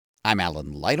I'm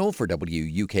Alan Lytle for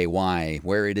WUKY,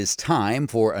 where it is time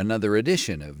for another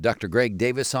edition of Dr. Greg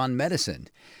Davis on Medicine.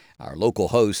 Our local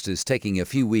host is taking a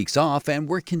few weeks off, and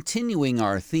we're continuing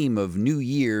our theme of New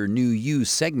Year, New You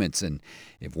segments. And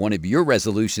if one of your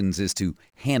resolutions is to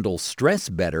handle stress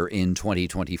better in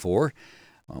 2024,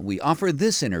 we offer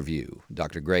this interview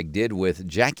Dr. Greg did with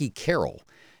Jackie Carroll,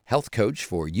 health coach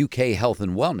for UK Health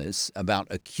and Wellness, about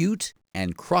acute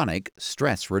and chronic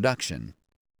stress reduction.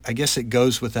 I guess it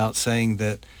goes without saying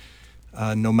that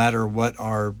no matter what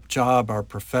our job, our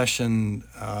profession,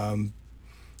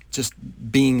 just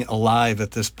being alive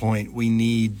at this point, we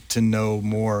need to know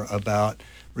more about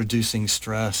reducing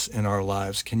stress in our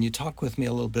lives. Can you talk with me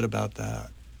a little bit about that?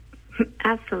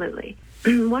 Absolutely.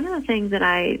 One of the things that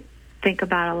I think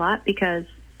about a lot, because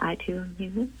I too am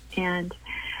human and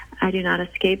I do not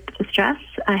escape the stress.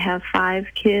 I have 5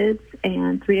 kids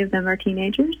and 3 of them are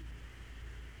teenagers.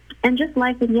 And just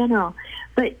life in general.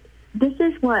 But this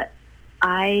is what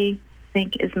I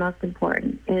think is most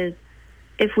important, is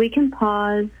if we can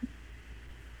pause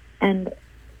and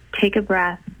take a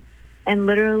breath and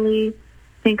literally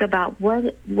think about what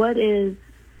is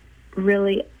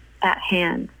really at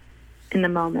hand in the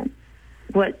moment.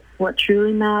 What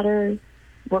truly matters,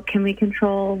 what can we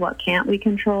control, what can't we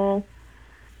control,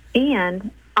 and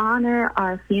honor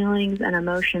our feelings and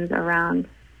emotions around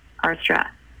our stress.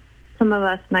 Some of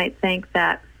us might think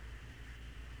that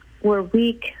we're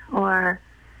weak or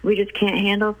we just can't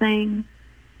handle things,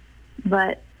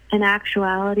 but in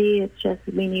actuality, it's just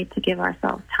we need to give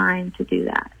ourselves time to do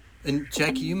that. And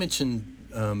Jackie, you mentioned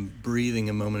breathing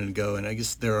a moment ago, and I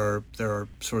guess there are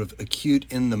sort of acute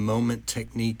in the moment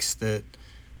techniques that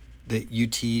you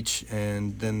teach,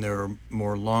 and then there are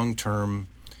more long-term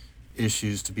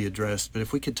issues to be addressed. But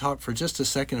if we could talk for just a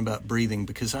second about breathing,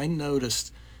 because I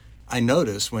notice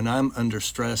when I'm under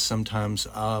stress, sometimes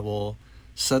I will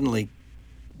suddenly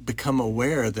become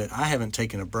aware that I haven't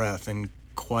taken a breath in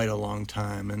quite a long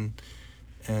time.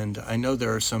 And I know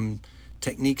there are some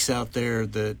techniques out there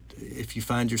that if you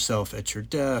find yourself at your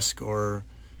desk or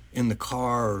in the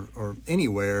car or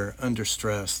anywhere under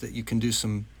stress, that you can do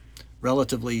some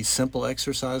relatively simple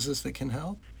exercises that can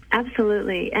help.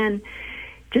 Absolutely. And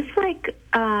just like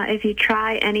if you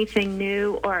try anything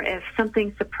new or if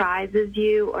something surprises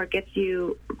you or gets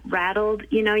you rattled,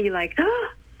 you like,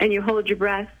 and you hold your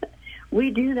breath.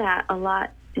 We do that a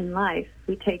lot in life.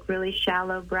 We take really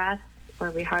shallow breaths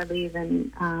or we hardly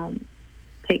even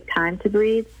take time to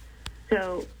breathe.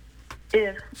 So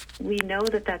if we know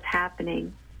that that's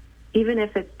happening, even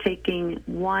if it's taking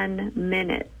 1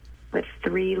 minute with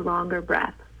 3 longer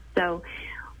breaths. So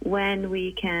when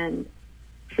we can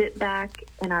sit back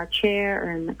in our chair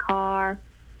or in the car,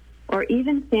 or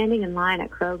even standing in line at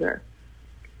Kroger,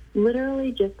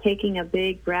 literally just taking a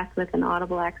big breath with an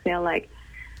audible exhale, like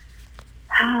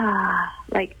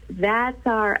that's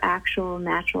our actual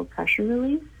natural pressure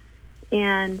release.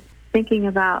 And thinking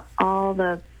about all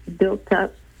the built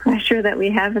up pressure that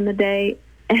we have in the day,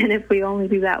 and if we only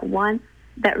do that once,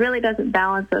 that really doesn't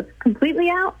balance us completely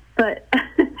out, but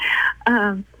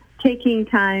taking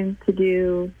time to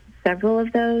do several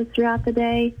of those throughout the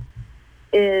day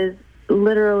is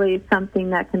literally something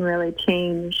that can really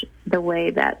change the way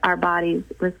that our bodies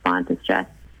respond to stress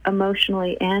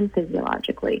emotionally and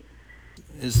physiologically.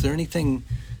 Is there anything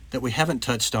that we haven't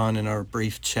touched on in our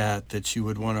brief chat that you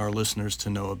would want our listeners to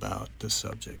know about this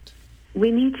subject? We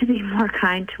need to be more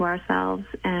kind to ourselves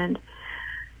and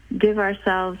give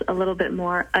ourselves a little bit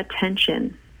more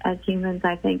attention. As humans,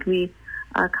 I think we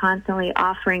are constantly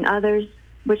offering others,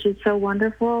 which is so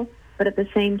wonderful. But at the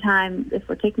same time, if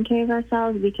we're taking care of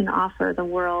ourselves, we can offer the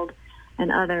world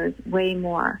and others way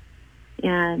more.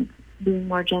 And being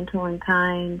more gentle and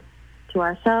kind to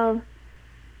ourselves,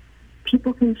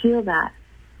 people can feel that.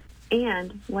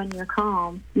 And when you're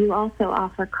calm, you also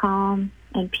offer calm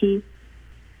and peace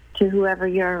to whoever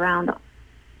you're around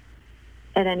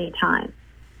at any time.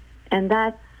 And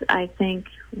that's, I think,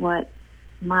 what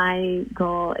my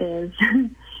goal is.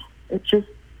 It's just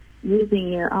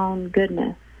using your own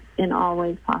goodness in all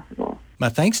ways possible. My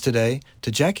thanks today to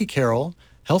Jackie Carroll,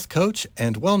 health coach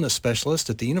and wellness specialist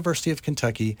at the University of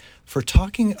Kentucky, for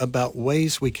talking about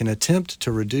ways we can attempt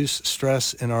to reduce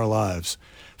stress in our lives.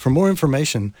 For more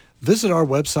information, visit our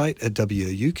website at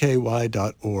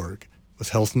wuky.org. With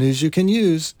health news you can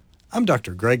use, I'm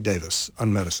Dr. Greg Davis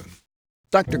on medicine.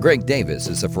 Dr. Greg Davis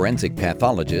is a forensic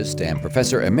pathologist and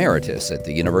professor emeritus at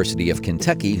the University of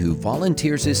Kentucky who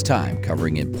volunteers his time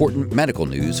covering important medical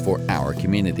news for our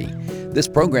community. This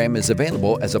program is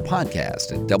available as a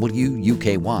podcast at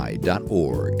wuky.org.